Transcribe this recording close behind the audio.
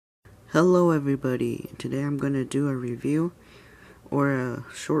Hello everybody, today I'm going to do a review or a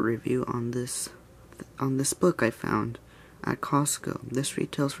short review on this book I found at Costco. This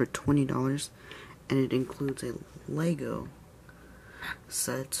retails for $20 and it includes a Lego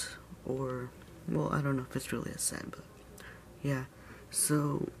set, or well, I don't know if it's really a set, but yeah.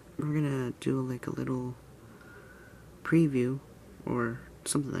 So we're going to do like a little preview or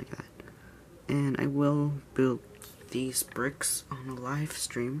something like that. And I will build these bricks on a live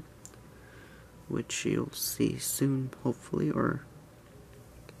stream, which you'll see soon, hopefully, or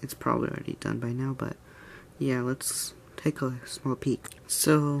it's probably already done by now, but yeah, let's take a small peek.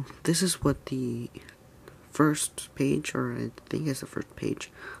 So this is what the first page, or I think it's the first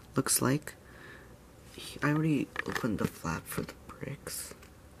page, looks like. I already opened the flap for the bricks,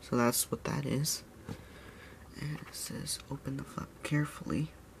 so that's what that is. And it says open the flap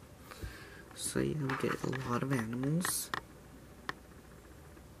carefully. So yeah, we get a lot of animals.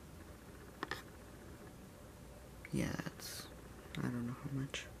 Yeah, it's, I don't know how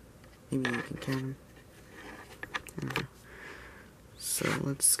much. Maybe you can count them. I don't know. So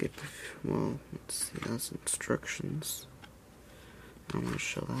let's skip, well, let's see, that's instructions. I don't want to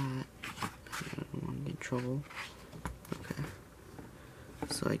show that. I don't want to get in trouble. Okay.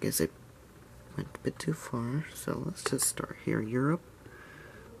 So I guess it went a bit too far. So let's just start here, Europe.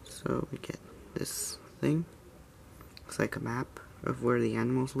 So we get this thing. Looks like a map of where the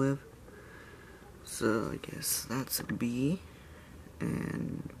animals live. So I guess that's a bee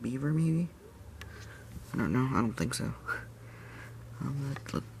and beaver, maybe. I don't know. I don't think so.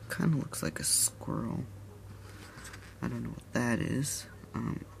 That kind of looks like a squirrel. I don't know what that is.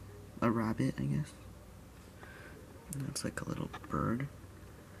 A rabbit, I guess. That's like a little bird.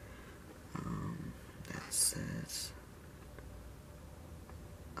 That says.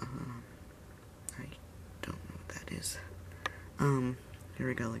 I don't know what that is. Here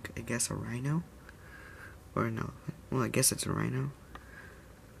we got, like, I guess a rhino. Or no, well, I guess it's a rhino.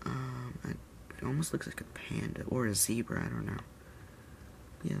 It almost looks like a panda or a zebra. I don't know.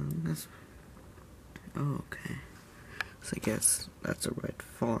 Yeah, that's. Oh, okay. So I guess that's a red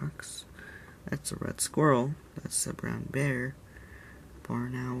fox. That's a red squirrel. That's a brown bear.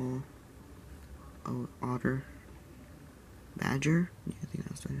 Barn owl. Oh, otter. Badger. Yeah, I think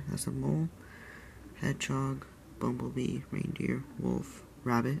that's a mole. Hedgehog. Bumblebee. Reindeer. Wolf.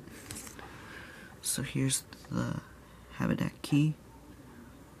 Rabbit. So here's the habitat key.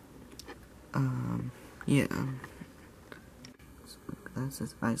 Yeah. That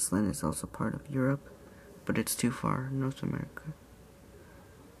says Iceland is also part of Europe, but it's too far. North America.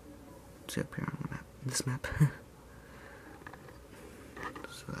 It's up here on the map. This map.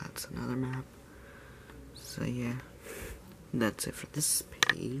 So that's another map. So yeah, that's it for this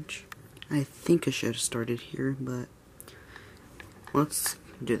page. I think I should have started here, but let's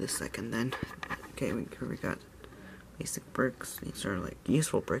do the second then. Okay, we got basic bricks. These are like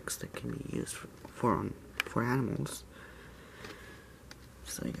useful bricks that can be used for animals.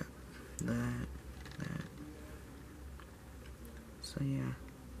 So I got that. So yeah,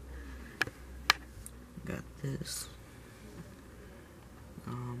 got this.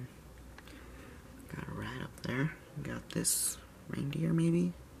 Got a rat up there. Got this reindeer,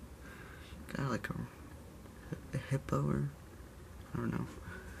 maybe. Got like a hippo, or I don't know.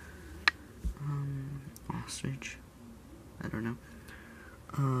 Ostrich. I don't know.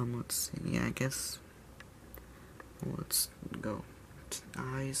 Let's see. Yeah, I guess. Well, let's go.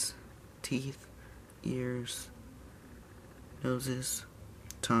 Eyes, teeth, ears, noses,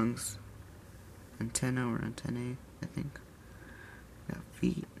 tongues, antenna or antennae, I think. Got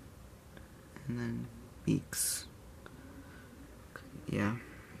feet, and then beaks. Yeah.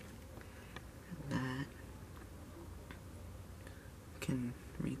 That. Can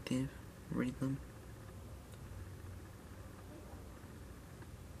read them.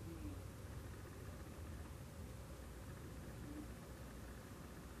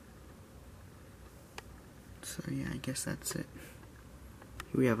 So yeah, I guess that's it.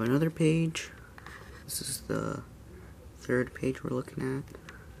 Here we have another page. This is the third page we're looking at.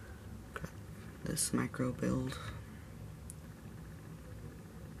 Got this micro build.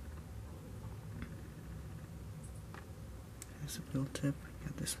 There's a build tip.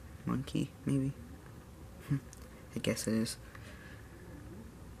 Got this monkey, maybe. I guess it is.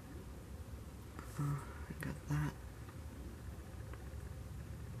 I got that.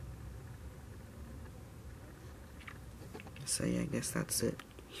 So yeah, I guess that's it.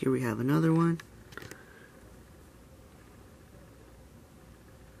 Here we have another one.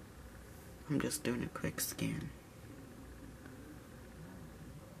 I'm just doing a quick scan.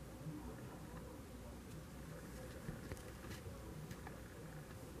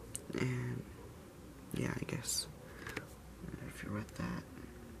 guess. If you read that.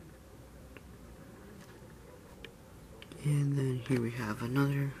 And then here we have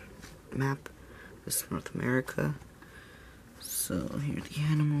another map. This is North America. So here are the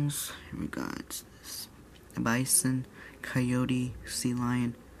animals. Here we got this bison, coyote, sea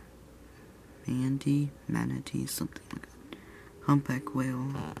lion, manatee, something like that. Humpback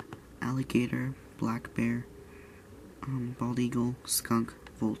whale, alligator, black bear, bald eagle, skunk,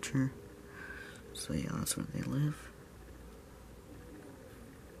 vulture. So yeah, that's where they live.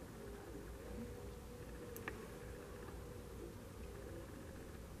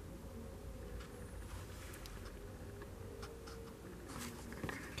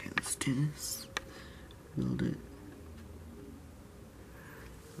 Okay, let's do this. Build it.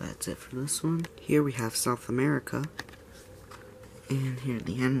 That's it for this one. Here we have South America. And here are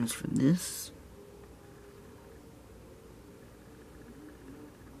the animals for this.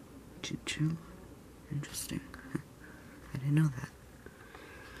 Choo-choo. Interesting. I didn't know that.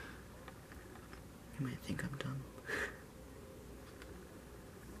 You might think I'm dumb.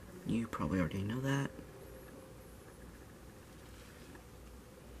 You probably already know that.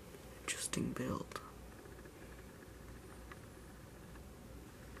 Interesting build.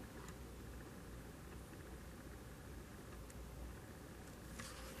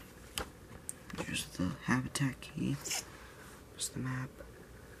 Here's the habitat key. Here's the map.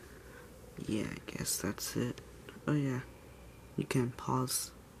 Yeah, I guess that's it. Oh yeah, you can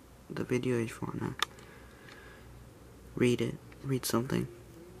pause the video if you wanna read something.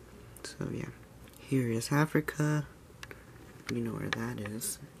 So yeah, here is Africa. You know where that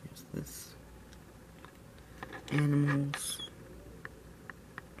is. Here's this. Animals.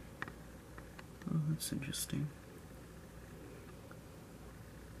 Oh, that's interesting.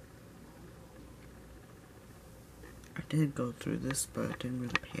 I did go through this, but I didn't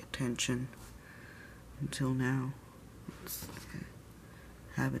really pay attention until now. Let's see.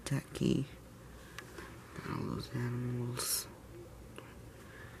 Habitat key. All those animals.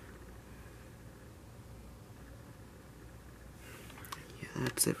 Yeah,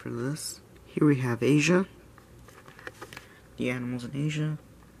 that's it for this. Here we have Asia. The animals in Asia.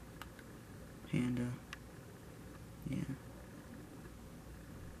 Panda. Yeah.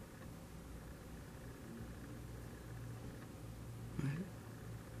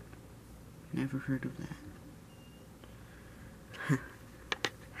 Never heard of that.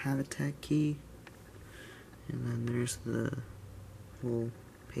 Habitat key. And then there's the whole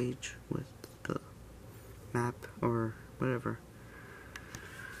page with the map or whatever.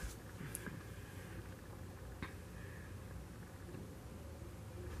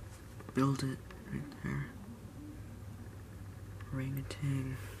 Build it right there.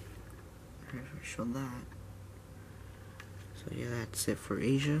 Orangutan. I show that. So yeah, that's it for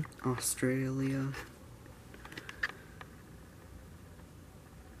Asia. Australia.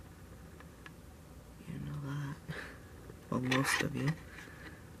 You know that. Well, most of you.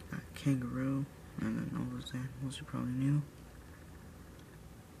 Kangaroo. And then all those animals you probably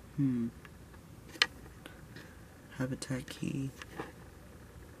knew. Habitat key.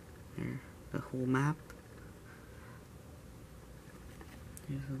 There. The whole map.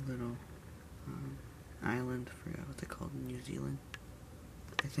 Here's a little island, I forgot what they called in New Zealand,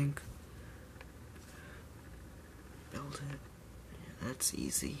 I think. Build it. Yeah, that's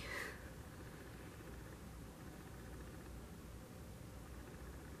easy.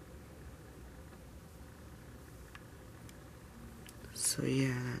 So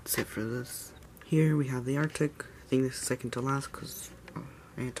yeah, that's it for this. Here we have the Arctic. I think this is second to last because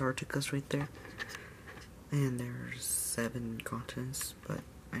Antarctica's right there. And there's 7 continents, but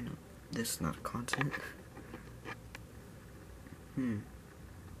I know this is not a continent.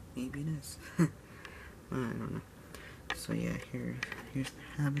 Maybe it is. I don't know. So yeah, here's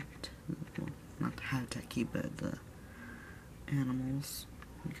the habitat. Well, not the habitat key, but the animals.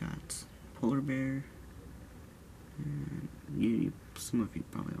 We got polar bear. And some of you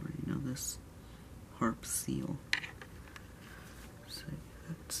probably already know this. Harp seal. So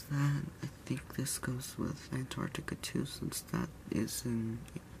that's that. I think this goes with Antarctica too, since that is in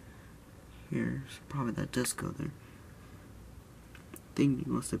here. So probably that does go there. I think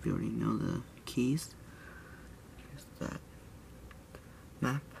most of you already know the keys. Here's that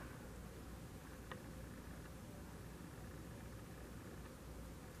map.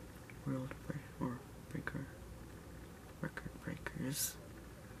 Record breakers.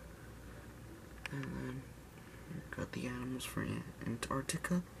 And then we've got the animals for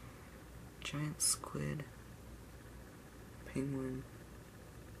Antarctica. Giant squid, penguin,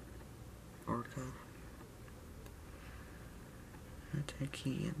 orca, a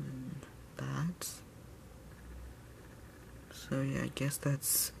turkey, and then bats. So yeah, I guess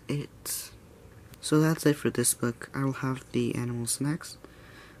that's it. So that's it for this book. I'll have the animals next.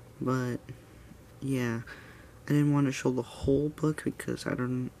 But yeah, I didn't want to show the whole book because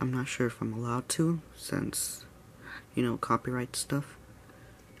I'm not sure if I'm allowed to, since, you know, copyright stuff.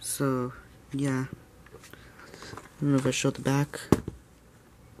 So yeah, I don't know if I showed the back.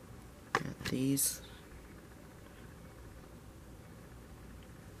 Got these.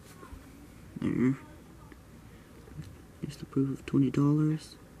 There. Here's the proof of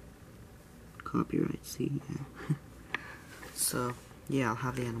 $20. Copyright, see, yeah. So, yeah, I'll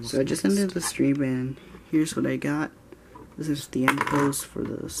have the animals. So I just ended the stream and here's what I got. This is the end pose for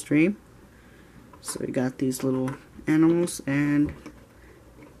the stream. So I got these little animals and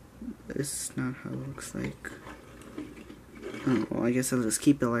this is not how it looks like. Oh, well, I guess I'll just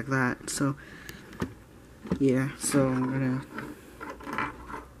keep it like that. So, yeah, so I'm gonna...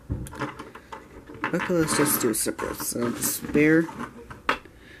 Okay, let's just do separate. So this bear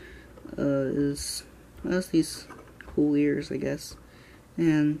has these cool ears, I guess,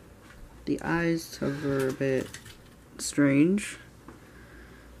 and the eyes are a bit strange.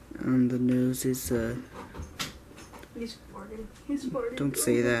 The nose is He's farting. He's farting. Don't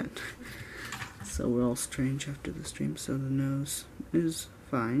say that. So we're all strange after the stream. So the nose is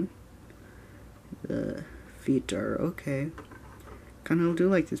fine. The feet are okay. Kind of do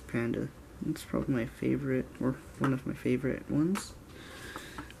like this panda. It's probably my favorite, or one of my favorite ones.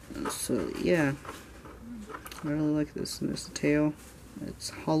 So yeah, I really like this. And there's the tail. It's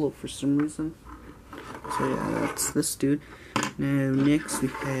hollow for some reason. So yeah, that's this dude. Now next we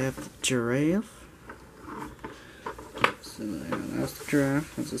have the giraffe. So yeah, that's the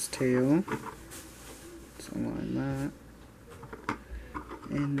giraffe. That's his tail. So align that.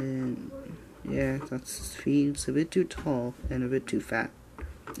 And then yeah, that's his feet. It's a bit too tall and a bit too fat,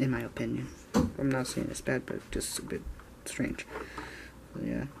 in my opinion. I'm not saying it's bad, but just a bit strange. So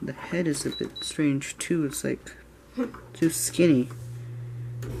yeah, the head is a bit strange too. It's like too skinny.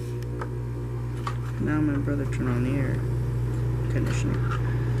 Now my brother turned on the air conditioning.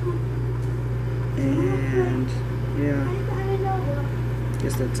 And yeah,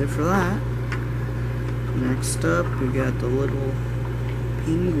 guess that's it for that. Next up, we got the little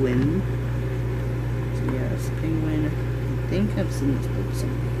penguin. So yeah, it's a penguin. I think I've seen this book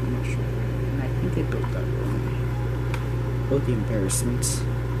somewhere. I'm not sure. And I think they built that wrong. Oh, the embarrassments.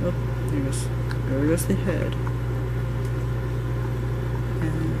 Oh, there goes the head.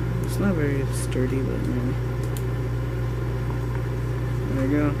 And it's not very sturdy, but yeah. There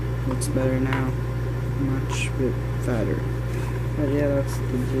we go. Looks better now. Much bit fatter. But yeah, that's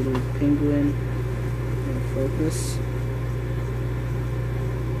the little penguin. Focus.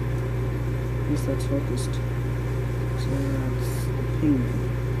 At least that's focused. So that's the penguin.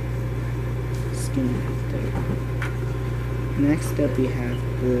 Skinny there. Next up we have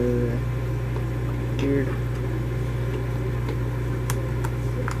the beard.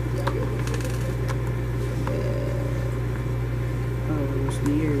 Oh, there's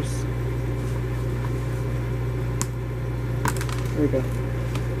the ears. There we go.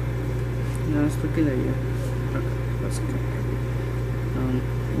 Now it's looking at you. Okay, that's good.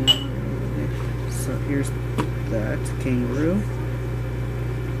 So here's that kangaroo.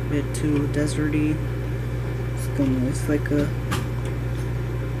 Bit too deserty. It's like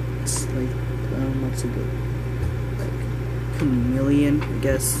what's a good, like chameleon, I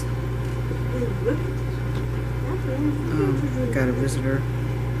guess. Got a visitor,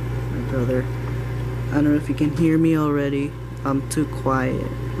 my brother. I don't know if you can hear me already. I'm too quiet.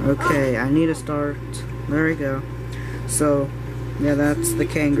 Okay, I need to start. There we go. So, yeah, that's the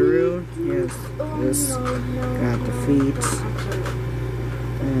kangaroo. Yes, this got the feet.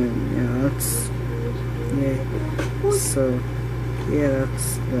 And yeah, that's so yeah,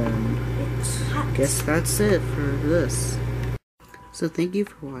 that's I guess that's it for this. So thank you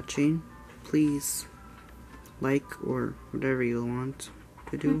for watching. Please like or whatever you want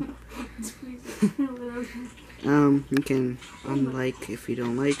to do. You can unlike if you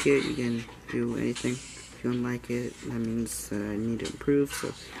don't like it. You can do anything. If you don't like it, that means that I need to improve.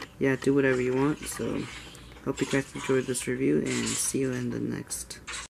 So yeah, do whatever you want. So hope you guys enjoyed this review and see you in the next